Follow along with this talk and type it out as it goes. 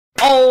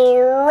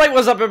Alright,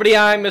 what's up everybody,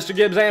 I'm Mr.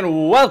 Gibbs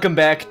and welcome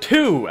back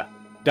to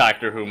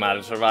Doctor Who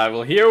Modern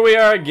Survival. Here we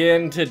are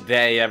again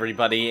today,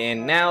 everybody,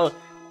 and now,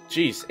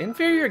 geez,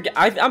 inferior,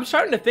 I'm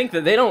starting to think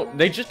that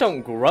they just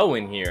don't grow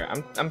in here.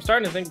 I'm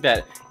starting to think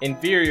that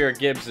inferior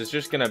Gibbs is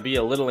just gonna be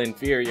a little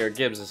inferior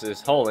Gibbs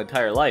his whole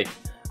entire life.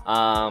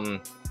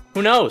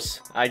 Who knows?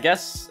 I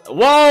guess,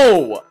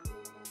 whoa!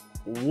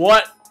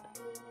 What?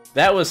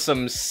 That was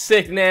some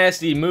sick,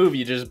 nasty move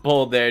you just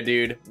pulled there,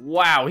 dude.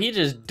 Wow, he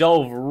just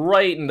dove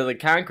right into the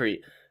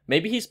concrete.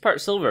 Maybe he's part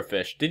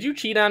silverfish. Did you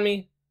cheat on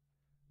me?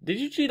 Did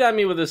you cheat on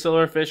me with a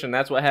silverfish and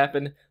that's what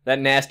happened? That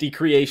nasty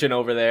creation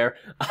over there.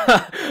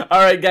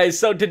 Alright guys,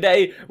 so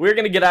today we're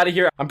gonna get out of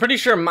here. I'm pretty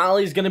sure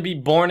Molly's gonna be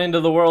born into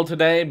the world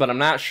today, but I'm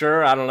not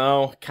sure. I don't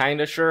know.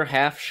 Kinda sure,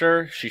 half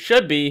sure. She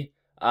should be.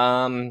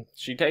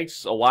 She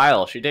takes a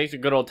while. She takes a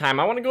good old time.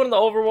 I want to go into the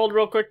overworld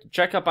real quick to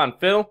check up on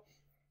Phil.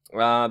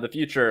 The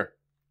future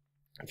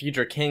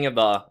king of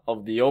the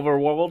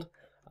overworld.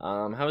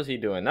 How is he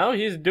doing? No,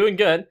 he's doing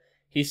good.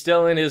 He's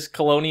still in his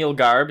colonial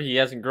garb. He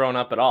hasn't grown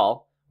up at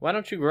all. Why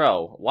don't you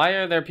grow? Why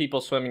are there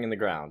people swimming in the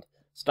ground?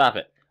 Stop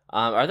it.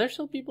 Are there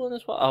still people in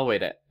this well? Oh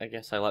wait, I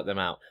guess I let them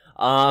out.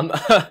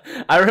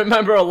 I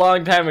remember a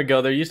long time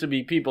ago there used to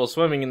be people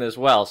swimming in this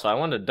well, so I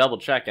wanted to double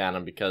check on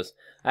them because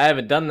I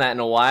haven't done that in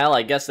a while.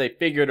 I guess they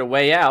figured a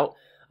way out.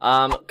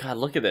 God,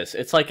 look at this.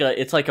 It's like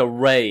a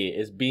ray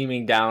is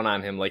beaming down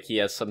on him like he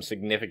has some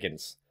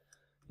significance.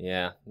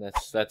 Yeah,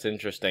 that's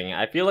interesting.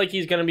 I feel like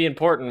he's gonna be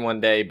important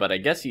one day, but I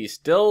guess he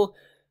still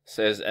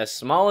says as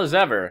small as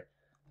ever.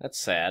 That's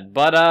sad.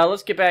 But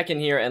let's get back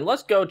in here and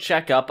let's go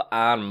check up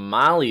on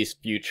Molly's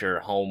future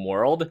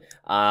homeworld.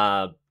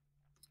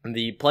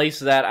 The place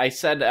that I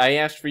said I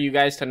asked for you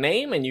guys to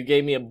name, and you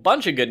gave me a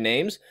bunch of good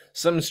names.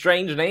 Some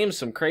strange names,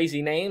 some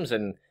crazy names,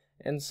 and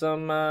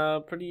some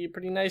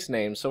pretty nice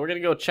names. So we're gonna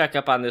go check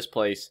up on this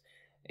place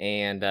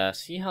and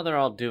see how they're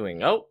all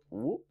doing. Oh,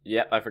 whoop,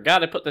 yep, I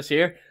forgot I put this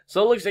here.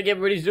 So it looks like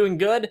everybody's doing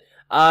good.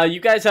 You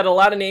guys had a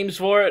lot of names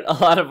for it, a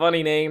lot of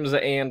funny names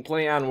and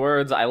play on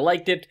words. I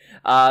liked it.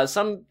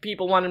 Some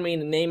people wanted me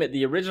to name it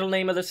the original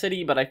name of the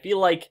city, but I feel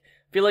like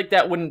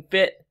that wouldn't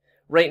fit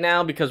right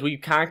now because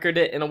we've conquered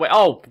it in a way.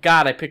 Oh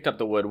God, I picked up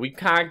the wood. We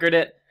conquered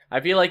it. I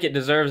feel like it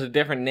deserves a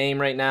different name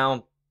right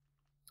now.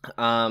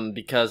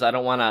 Because I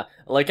don't want to,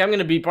 like, I'm going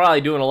to be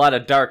probably doing a lot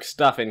of dark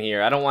stuff in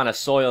here. I don't want to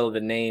soil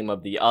the name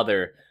of the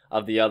other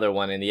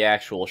one in the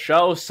actual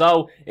show.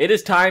 So it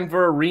is time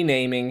for a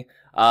renaming,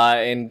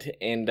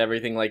 and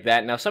everything like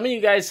that. Now, some of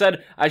you guys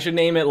said I should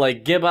name it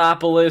like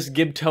Gibbopolis,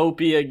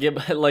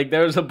 Gibtopia, like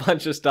there's a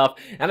bunch of stuff,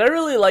 and I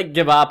really like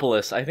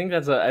Gibbopolis. I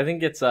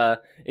think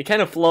it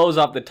kind of flows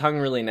off the tongue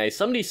really nice.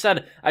 Somebody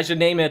said I should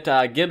name it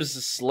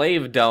Gibbs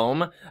Slave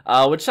Dome,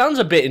 which sounds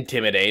a bit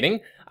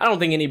intimidating. I don't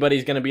think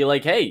anybody's gonna be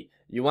like, hey,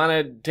 you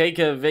wanna take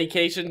a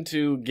vacation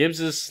to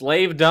Gibbs's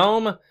Slave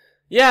Dome?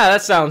 Yeah,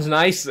 that sounds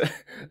nice.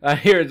 I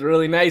hear it's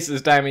really nice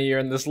this time of year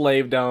in the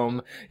Slave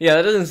Dome. Yeah,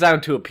 that doesn't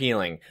sound too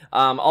appealing.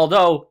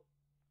 Although,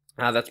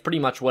 that's pretty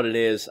much what it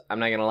is. I'm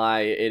not gonna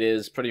lie, it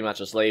is pretty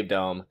much a slave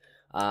dome.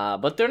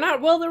 But they're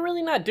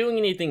really not doing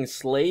anything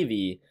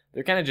slavey.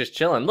 They're kind of just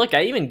chilling. Look,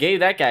 I even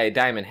gave that guy a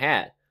diamond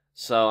hat.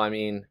 So, I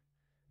mean,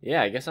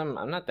 yeah, I guess I'm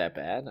not that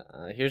bad.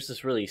 Here's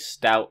this really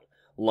stout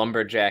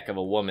lumberjack of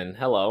a woman.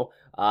 Hello,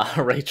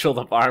 Rachel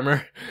the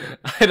farmer.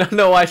 I don't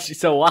know why she's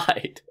so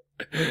wide.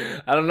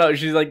 I don't know.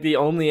 She's like the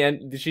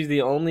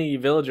only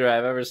villager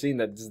I've ever seen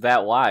that's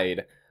that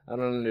wide. I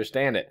don't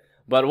understand it.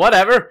 But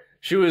whatever.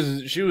 She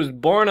was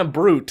born a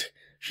brute.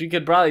 She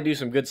could probably do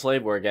some good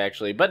slave work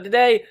actually. But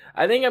today,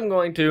 I think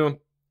I'm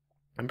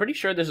pretty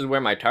sure this is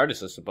where my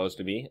TARDIS is supposed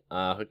to be,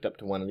 hooked up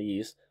to one of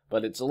these.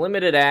 But it's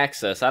limited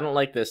access. I don't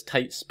like this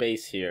tight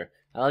space here.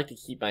 I like to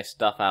keep my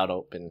stuff out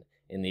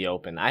in the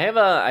open.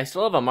 I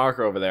still have a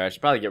marker over there. I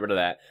should probably get rid of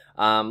that.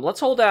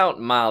 Let's hold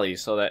out Molly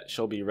so that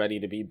she'll be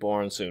ready to be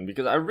born soon,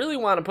 because I really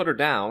want to put her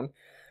down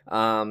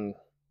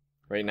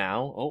right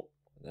now. Oh,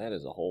 that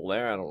is a hole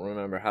there. I don't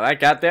remember how that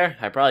got there.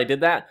 I probably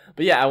did that.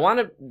 But yeah, I want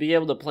to be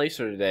able to place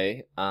her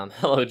today.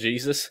 Hello,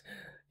 Jesus.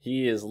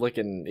 He's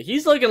looking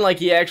like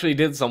he actually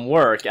did some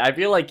work. I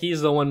feel like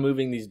he's the one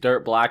moving these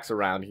dirt blocks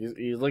around.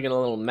 He's looking a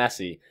little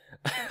messy.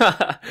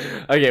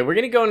 Okay, we're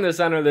gonna go into the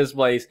center of this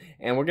place,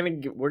 and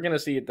we're gonna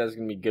see if that's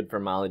gonna be good for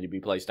Molly to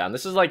be placed down.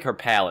 This is like her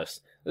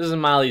palace. This is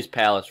Molly's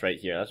palace right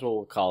here. That's what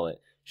we'll call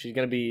it. She's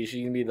gonna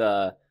be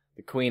the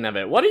queen of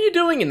it. What are you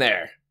doing in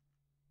there?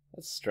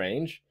 That's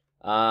strange.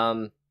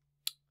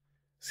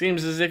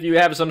 Seems as if you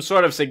have some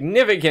sort of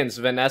significance,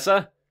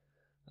 Vanessa.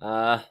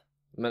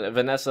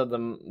 Vanessa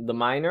the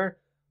minor.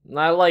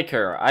 I like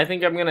her. I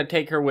think I'm gonna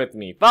take her with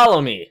me.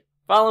 Follow me,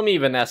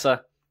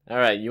 Vanessa. All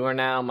right, you are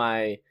now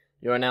my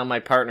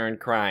partner in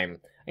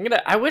crime.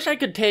 I wish I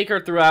could take her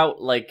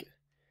throughout, like,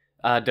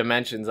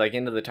 dimensions, like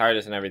into the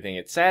TARDIS and everything.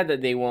 It's sad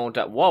that they won't.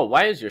 Whoa,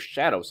 why is your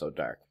shadow so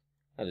dark?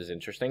 That is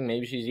interesting.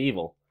 Maybe she's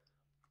evil.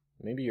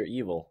 Maybe you're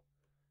evil.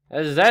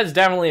 That is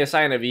definitely a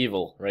sign of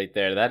evil right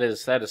there. That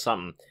is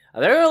something.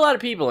 There are a lot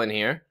of people in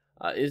here.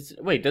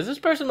 Wait, does this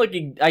person look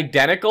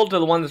identical to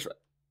the one that's...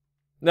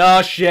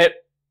 No,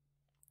 shit.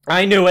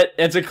 I knew it.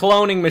 It's a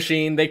cloning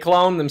machine. They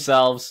clone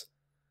themselves.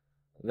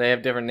 They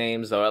have different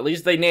names, though. At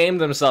least they name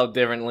themselves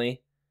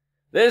differently.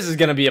 This is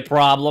gonna be a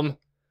problem.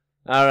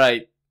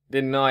 Alright.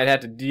 Didn't know I'd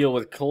have to deal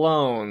with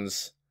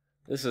clones.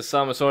 This is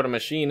some sort of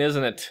machine,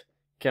 isn't it?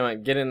 Come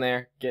on, get in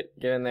there. Get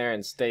in there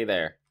and stay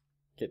there.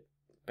 Get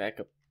back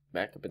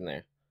up in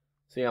there.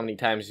 See how many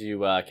times you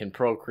can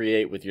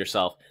procreate with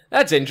yourself.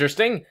 That's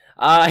interesting.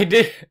 I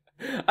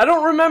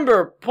don't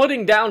remember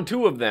putting down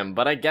 2 of them,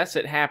 but I guess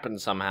it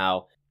happened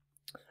somehow.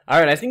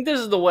 Alright, I think this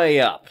is the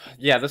way up.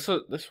 Yeah, this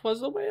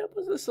was the way up.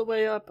 Was this the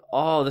way up?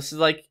 Oh, this is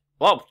like...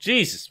 Whoa,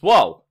 Jesus,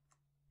 whoa.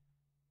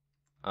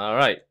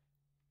 Alright.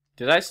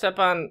 Did I step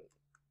on...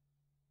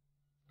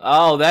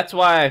 Oh, that's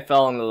why I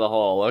fell into the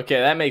hole. Okay,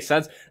 that makes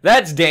sense.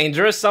 That's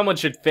dangerous. Someone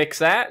should fix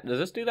that. Does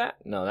this do that?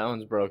 No, that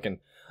one's broken.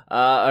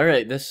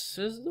 Alright, this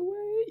is the way...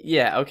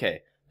 Yeah,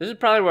 okay. This is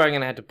probably where I'm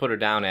gonna have to put her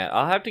down at.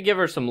 I'll have to give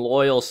her some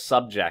loyal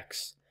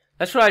subjects.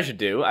 That's what I should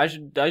do. I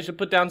should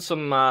put down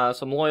some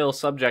loyal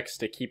subjects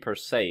to keep her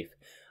safe.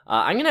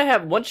 I'm gonna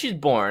have, once she's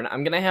born,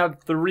 I'm gonna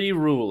have 3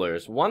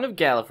 rulers. One of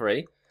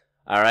Gallifrey,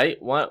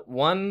 alright,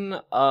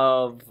 one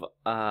of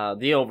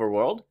the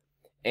Overworld,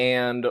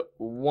 and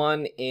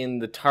one in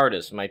the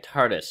TARDIS, my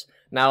TARDIS.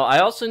 Now, I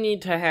also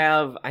need to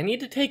have, I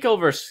need to take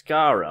over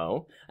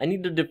Skaro. I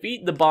need to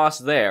defeat the boss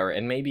there,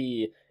 and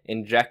maybe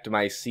inject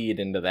my seed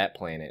into that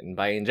planet. And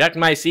by inject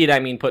my seed, I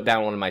mean put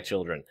down one of my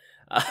children.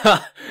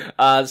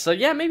 So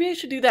yeah, maybe I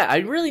should do that. I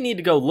really need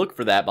to go look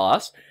for that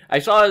boss. I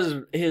saw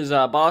his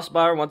boss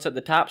bar once at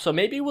the top, so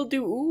maybe we'll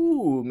do,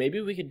 ooh,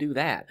 maybe we could do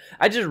that.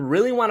 I just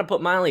really want to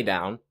put Molly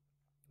down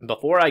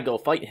before I go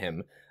fight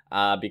him,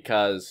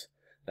 because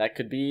that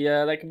could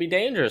be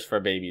dangerous for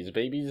babies.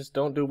 Babies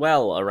don't do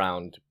well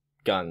around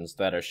guns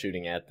that are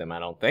shooting at them, I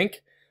don't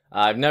think.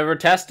 I've never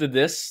tested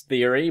this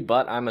theory,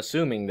 but I'm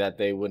assuming that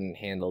they wouldn't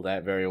handle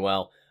that very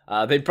well.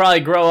 They'd probably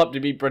grow up to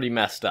be pretty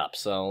messed up,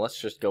 so let's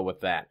just go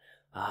with that.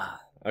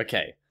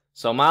 Okay.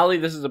 So, Molly,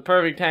 this is a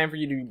perfect time for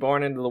you to be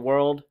born into the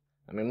world.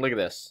 I mean, look at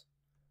this.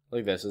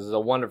 Look at this. This is a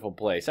wonderful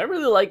place. I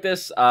really like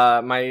this.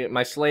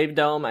 My slave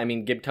dome, I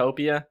mean,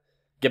 Gibtopia.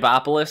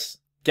 Gibopolis.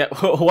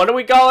 What are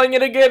we calling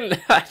it again?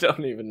 I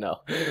don't even know.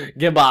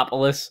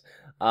 Gibopolis.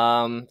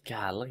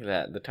 God, look at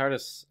that. The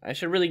TARDIS. I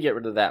should really get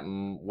rid of that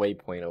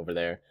waypoint over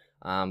there.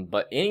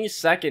 But any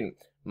second,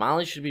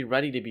 Molly should be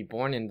ready to be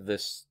born into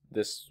this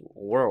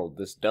world,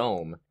 this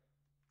dome.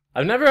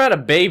 I've never had a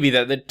baby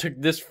that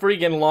took this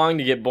freaking long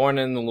to get born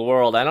into the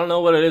world. I don't know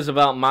what it is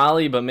about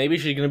Molly, but maybe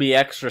she's gonna be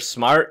extra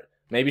smart.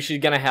 Maybe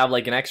she's gonna have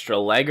like an extra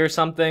leg or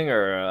something,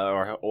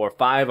 or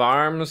 5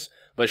 arms.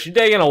 But she's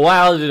taking a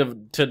while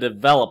to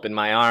develop in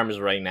my arms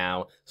right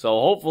now. So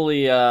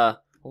hopefully if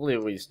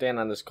we stand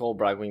on this cold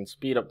block, we can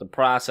speed up the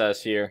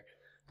process here.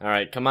 All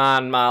right, come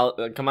on,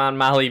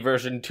 Molly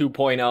version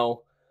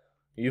 2.0.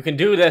 You can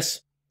do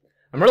this.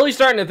 I'm really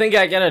starting to think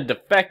I got a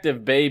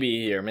defective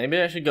baby here. Maybe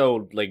I should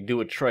go, like,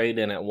 do a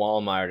trade-in at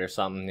Walmart or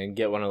something and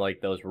get one of,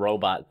 like, those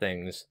robot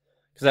things.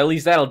 Because at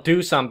least that'll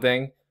do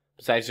something,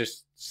 besides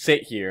just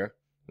sit here.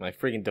 My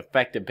freaking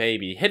defective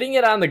baby. Hitting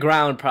it on the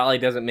ground probably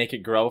doesn't make it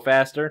grow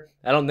faster.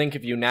 I don't think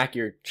if you knock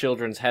your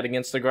children's head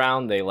against the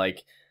ground, they,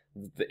 like,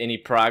 any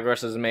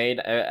progress is made.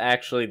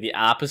 Actually, the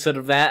opposite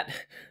of that.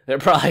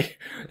 That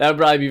would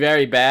probably be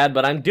very bad,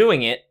 but I'm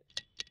doing it.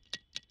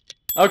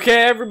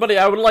 Okay, everybody,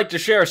 I would like to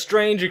share a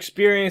strange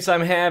experience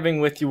I'm having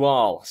with you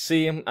all.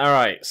 See,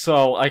 alright,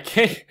 so I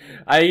came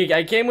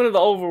into the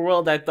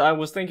overworld. I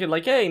was thinking,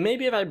 like, hey,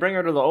 maybe if I bring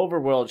her to the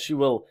overworld, she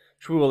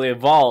will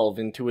evolve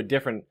into a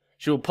different,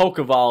 she will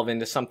poke-evolve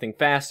into something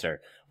faster.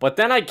 But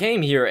then I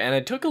came here, and I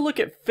took a look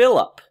at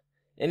Philip,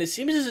 and it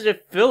seems as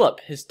if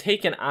Philip has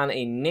taken on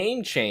a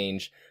name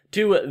change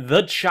to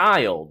the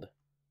Child.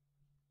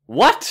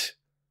 What?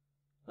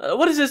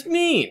 What does this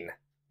mean?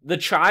 The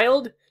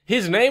Child?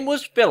 His name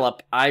was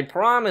Philip. I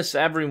promise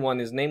everyone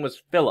his name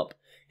was Philip.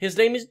 His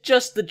name is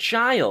just the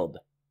Child.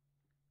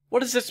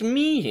 What does this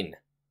mean?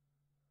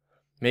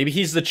 Maybe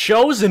he's the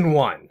chosen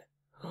one.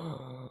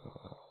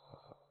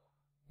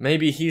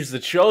 Maybe he's the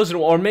chosen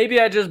one. Or maybe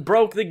I just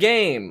broke the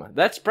game.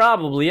 That's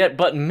probably it,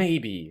 but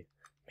maybe.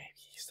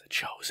 Maybe he's the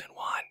chosen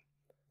one.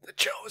 The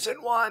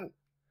chosen one.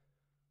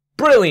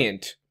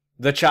 Brilliant.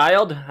 The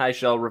Child, I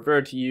shall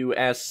refer to you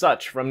as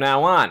such from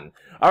now on.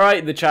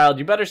 Alright, the Child,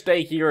 you better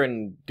stay here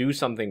and do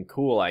something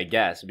cool, I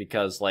guess,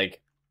 because,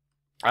 like,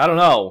 I don't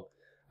know.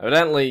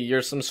 Evidently,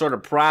 you're some sort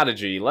of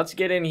prodigy. Let's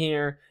get in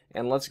here,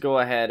 and let's go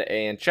ahead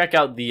and check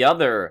out the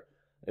other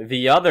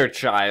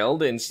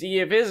Child and see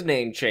if his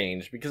name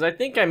changed, because I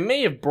think I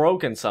may have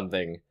broken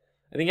something.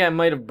 I think I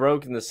might have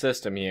broken the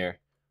system here.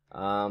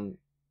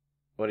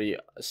 What are you?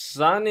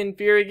 Son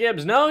Inferior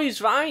Gibbs. No, he's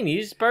fine.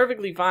 He's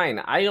perfectly fine.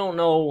 I don't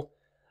know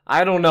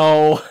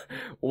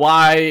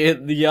why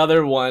the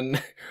other one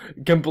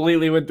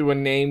completely went through a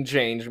name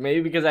change.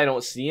 Maybe because I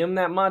don't see him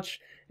that much,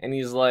 and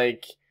he's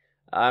like,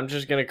 I'm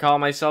just gonna call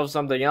myself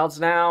something else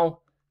now,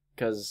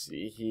 because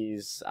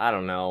he's, I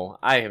don't know.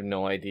 I have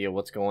no idea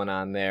what's going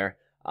on there.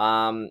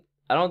 I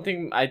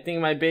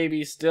think my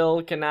baby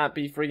still cannot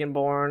be freaking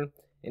born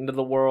into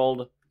the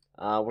world.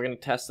 We're gonna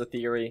test the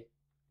theory.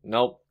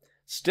 Nope.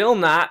 Still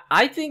not.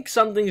 I think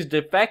something's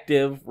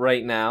defective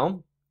right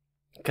now.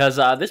 Because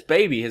this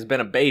baby has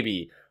been a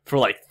baby for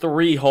like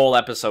 3 whole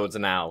episodes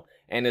now.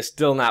 And is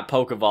still not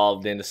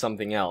poke-evolved into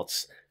something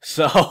else.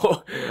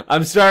 So,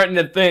 I'm starting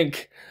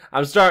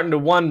to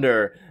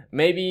wonder,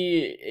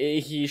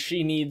 maybe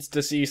she needs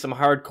to see some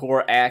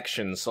hardcore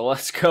action. So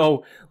let's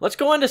go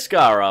into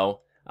Scarrow.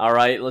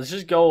 Alright, let's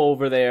just go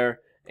over there,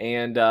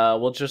 and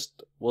we'll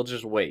just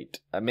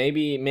wait.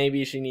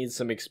 Maybe she needs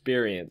some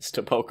experience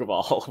to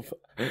poke-evolve.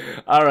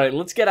 Alright,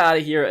 let's get out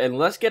of here, and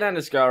let's get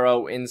onto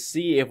Scarrow and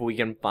see if we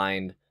can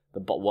find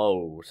the...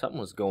 Whoa, something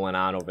was going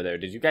on over there.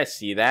 Did you guys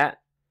see that?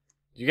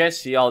 Did you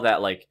guys see all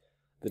that, like,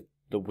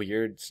 the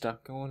weird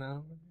stuff going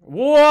on?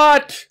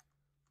 What?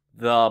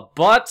 The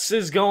butts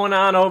is going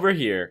on over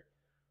here.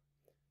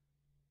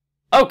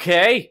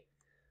 Okay.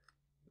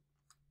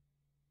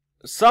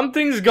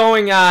 Something's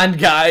going on,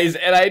 guys,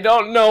 and I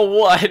don't know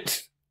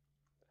what.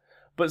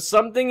 But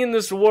something in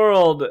this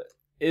world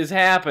is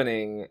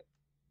happening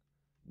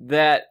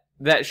that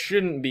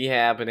shouldn't be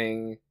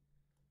happening.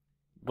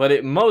 But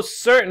it most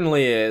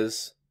certainly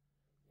is.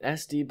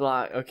 SD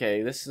block.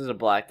 Okay, this is a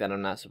block that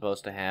I'm not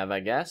supposed to have, I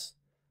guess.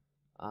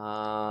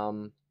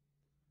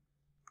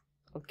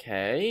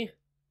 Okay.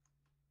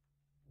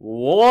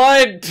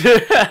 What?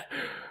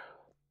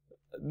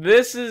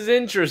 This is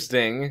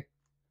interesting.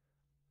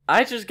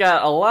 I just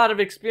got a lot of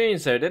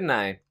experience there, didn't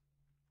I?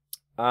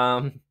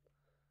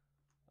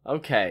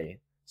 Okay.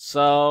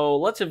 So,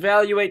 let's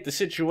evaluate the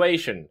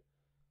situation.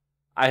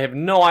 I have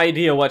no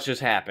idea what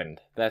just happened.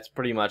 That's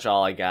pretty much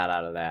all I got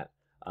out of that.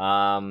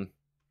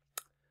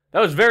 That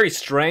was very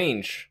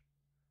strange.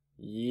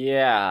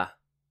 Yeah.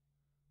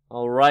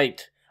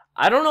 Alright.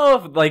 I don't know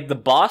if, like, the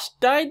boss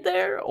died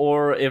there,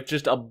 or if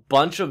just a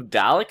bunch of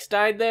Daleks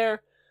died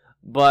there,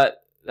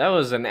 but that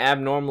was an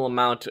abnormal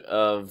amount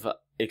of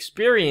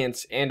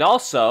experience, and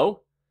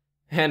also,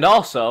 there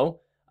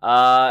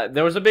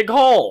was a big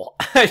hole.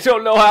 I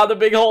don't know how the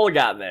big hole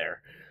got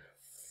there.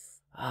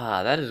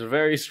 Ah, that is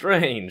very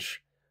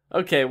strange.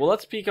 Okay, well,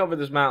 let's peek over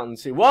this mountain and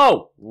see.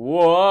 Whoa!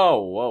 Whoa!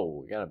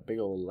 Whoa! We got a big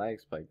old lag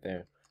spike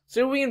there.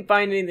 See if we can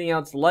find anything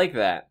else like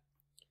that.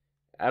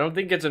 I don't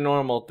think it's a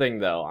normal thing,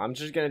 though. I'm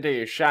just gonna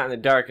take a shot in the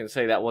dark and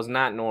say that was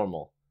not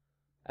normal.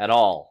 At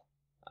all.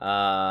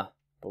 But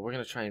we're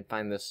gonna try and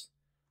find this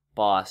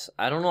boss.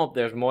 I don't know if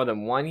there's more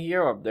than one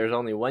here, or if there's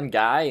only one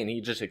guy, and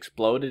he just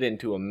exploded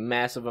into a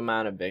massive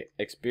amount of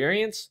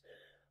experience.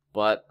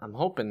 But I'm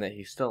hoping that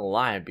he's still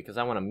alive, because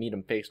I want to meet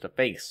him face to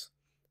face.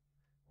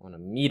 I want to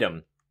meet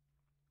him.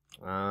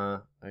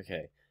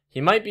 Okay.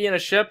 He might be in a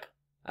ship.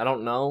 I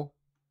don't know.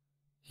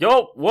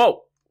 Yo!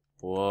 Whoa!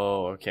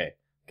 Whoa, okay.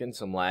 Getting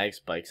some lag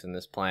spikes in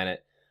this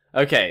planet.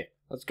 Okay,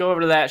 let's go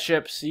over to that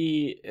ship,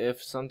 see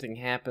if something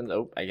happens.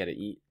 Oh, I gotta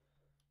eat.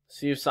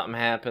 See if something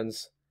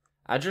happens.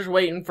 I'm just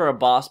waiting for a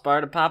boss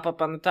bar to pop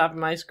up on the top of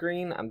my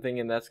screen. I'm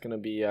thinking that's gonna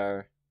be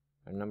our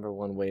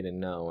 #1 way to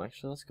know.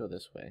 Actually, let's go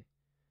this way.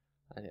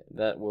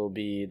 That will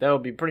be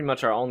pretty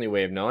much our only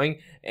way of knowing.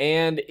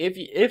 And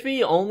if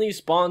he only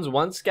spawns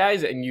once,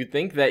 guys, and you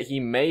think that he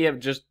may have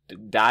just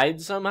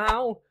died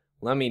somehow,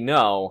 let me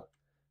know,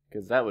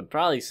 because that would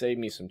probably save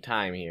me some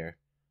time here.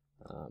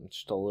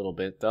 Just a little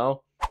bit,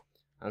 though.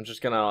 I'm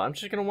just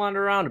gonna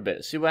wander around a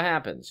bit, see what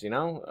happens. You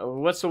know,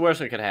 what's the worst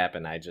that could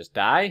happen? I just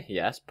die?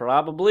 Yes,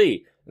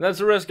 probably. And that's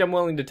a risk I'm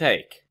willing to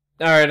take.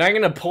 All right, I'm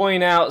gonna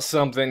point out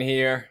something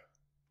here.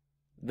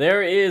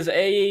 There is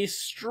a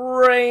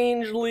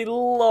strangely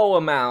low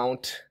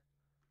amount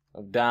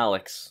of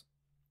Daleks.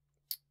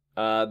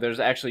 There's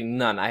actually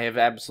none. I have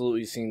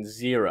absolutely seen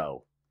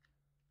 0.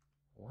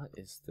 What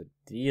is the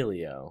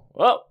dealio?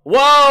 Oh,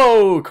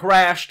 whoa!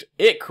 Crashed.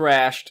 It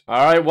crashed.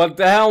 Alright, what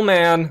the hell,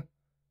 man?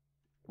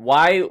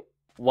 Why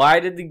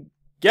did the...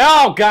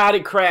 Oh, God,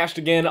 it crashed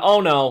again.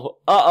 Oh, no.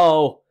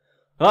 Uh-oh.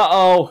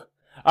 Uh-oh.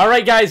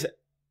 Alright, guys.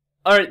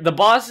 Alright, the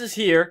boss is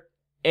here,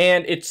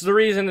 and it's the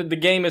reason that the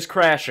game is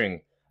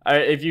crashing.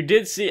 If you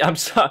did see... I'm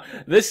sorry.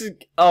 This is...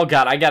 Oh,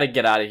 God, I gotta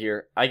get out of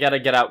here. I gotta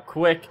get out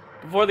quick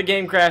before the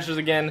game crashes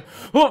again.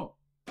 Whoa.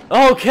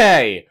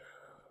 Okay.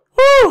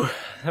 Whew.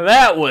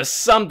 That was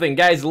something,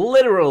 guys.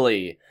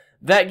 Literally.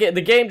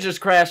 The game just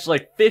crashed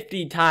like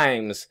 50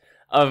 times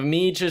of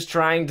me just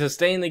trying to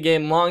stay in the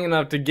game long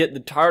enough to get the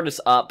TARDIS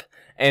up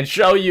and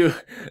show you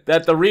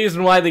that the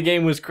reason why the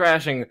game was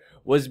crashing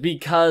was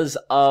because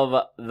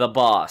of the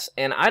boss.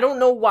 And I don't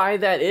know why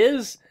that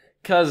is,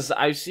 because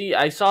I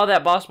saw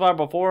that boss bar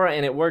before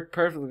and it worked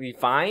perfectly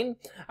fine.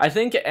 I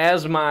think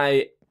as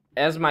my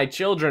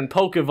children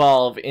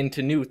poke-evolve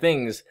into new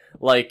things,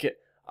 like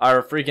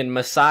our freaking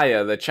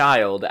Messiah, the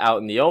child, out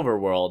in the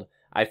overworld,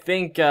 I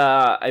think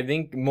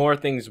more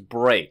things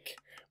break.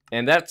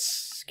 And that's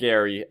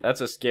scary.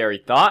 That's a scary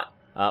thought.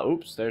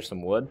 Oops, there's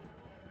some wood.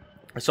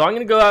 So I'm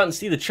gonna go out and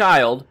see the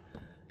child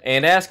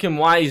and ask him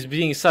why he's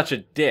being such a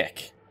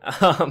dick.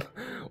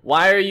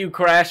 Why are you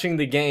crashing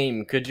the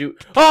game? Could you...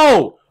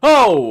 Oh!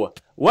 Oh!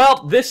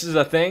 Well, this is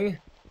a thing.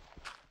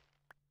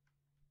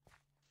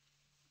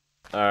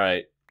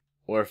 Alright.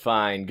 We're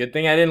fine. Good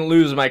thing I didn't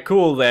lose my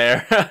cool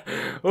there.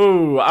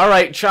 Ooh,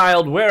 alright,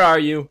 child, where are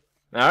you?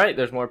 Alright,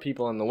 there's more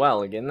people in the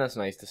well again. That's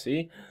nice to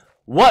see.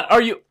 What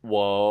are you?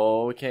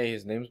 Whoa, okay,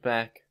 his name's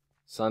back.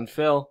 Son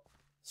Phil.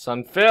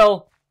 Son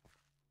Phil.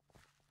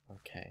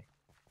 Okay.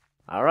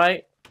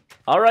 Alright.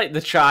 Alright, the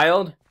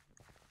child.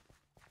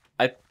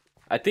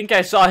 I think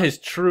I saw his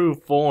true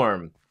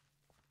form.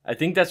 I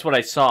think that's what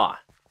I saw.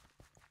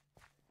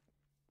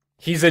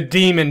 He's a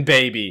demon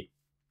baby.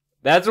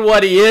 That's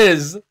what he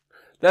is.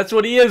 That's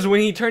what he is.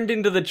 When he turned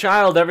into the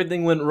child,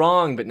 everything went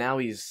wrong, but now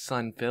he's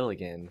Son Phil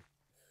again.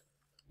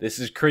 This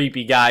is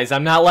creepy, guys.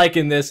 I'm not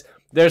liking this.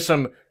 There's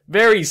some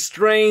very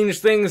strange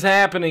things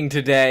happening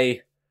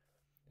today.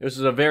 This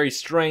is a very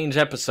strange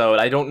episode.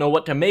 I don't know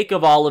what to make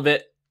of all of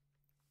it.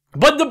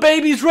 But the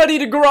baby's ready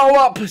to grow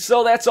up,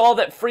 so that's all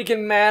that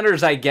freaking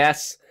matters, I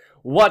guess.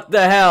 What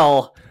the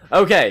hell?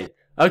 Okay,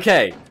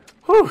 okay.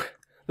 Whew.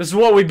 This is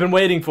what we've been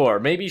waiting for.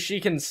 Maybe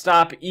she can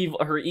stop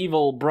her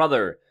evil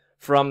brother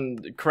from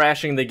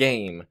crashing the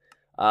game.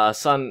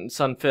 Son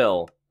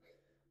Phil.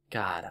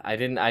 God, I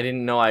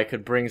didn't know I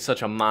could bring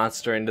such a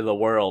monster into the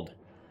world.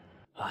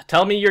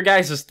 Tell me your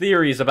guys'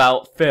 theories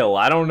about Phil.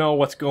 I don't know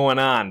what's going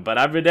on, but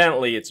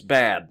evidently it's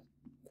bad.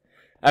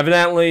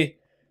 Evidently,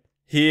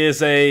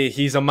 he's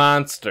a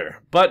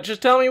monster. But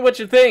just tell me what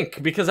you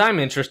think, because I'm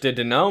interested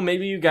to know.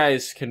 Maybe you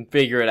guys can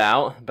figure it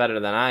out better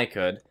than I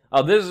could.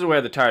 Oh, this is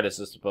where the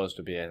TARDIS is supposed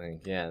to be, I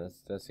think. Yeah,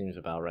 that seems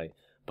about right.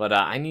 But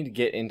I need to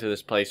get into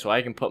this place so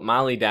I can put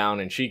Molly down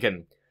and she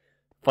can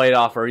fight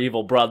off her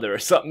evil brother or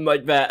something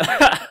like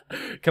that.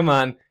 Come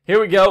on, here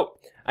we go.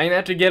 I'm gonna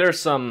have to get her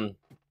some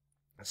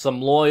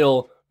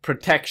loyal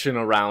protection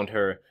around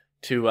her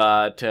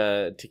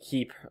to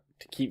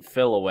keep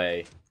Phil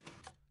away.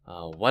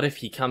 What if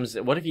he comes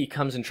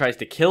and tries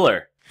to kill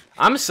her?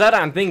 I'm set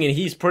on thinking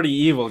he's pretty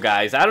evil,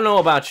 guys. I don't know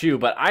about you,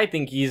 but I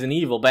think he's an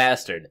evil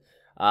bastard.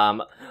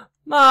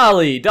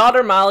 Molly,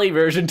 daughter Molly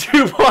version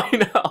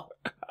 2.0.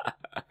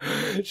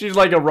 She's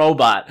like a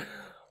robot.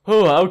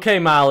 Ooh, okay,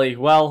 Molly.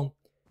 Well,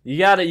 you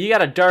got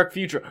a dark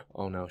future.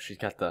 Oh no, she's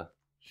got a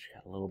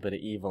little bit of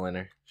evil in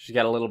her. She's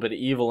got a little bit of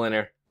evil in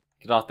her.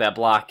 Get off that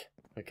block.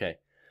 Okay.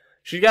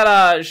 She's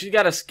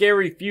got a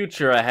scary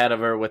future ahead of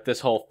her with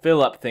this whole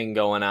fill-up thing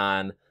going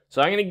on.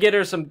 So I'm gonna get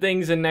her some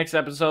things in next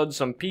episode,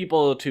 some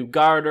people to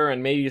guard her,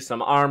 and maybe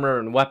some armor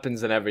and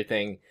weapons and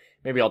everything.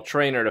 Maybe I'll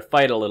train her to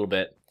fight a little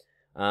bit.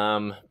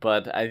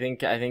 But I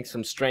think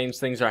some strange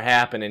things are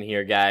happening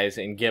here, guys,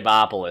 in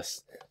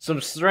Gibbopolis.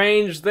 Some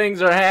strange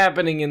things are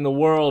happening in the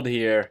world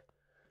here.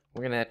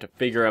 We're gonna have to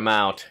figure them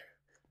out.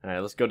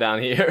 Alright, let's go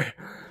down here.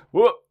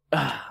 Whoop.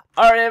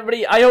 Alright,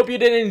 everybody, I hope you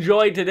did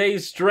enjoy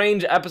today's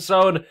strange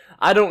episode.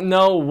 I don't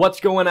know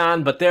what's going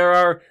on, but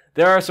there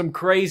are some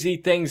crazy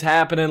things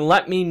happening.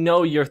 Let me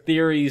know your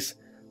theories.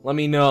 Let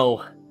me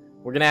know.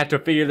 We're gonna have to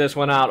figure this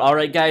one out.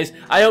 Alright, guys,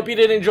 I hope you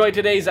did enjoy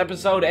today's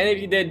episode, and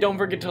if you did, don't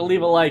forget to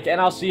leave a like,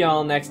 and I'll see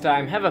y'all next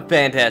time. Have a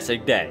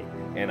fantastic day,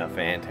 and a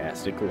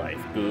fantastic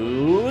life.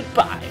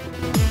 Goodbye.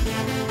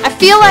 I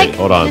feel like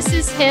this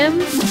is him,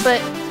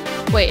 but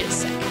wait a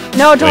second.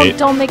 No,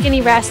 don't make any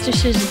rash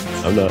decisions.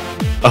 I'm not.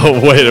 Oh,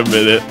 wait a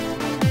minute.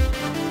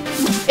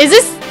 Is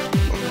this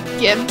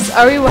Gibbs?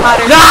 Are we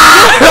hotter?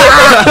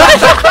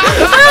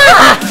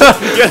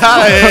 Get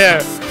out of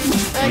here.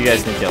 You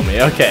guys can kill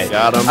me. Okay.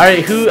 Got him.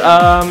 Alright, who,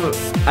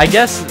 I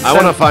guess... I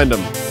want to find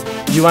him.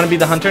 You want to be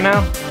the hunter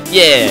now?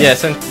 Yeah.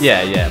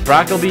 Yeah, yeah.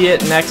 Brock will be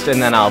it next,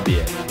 and then I'll be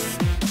it.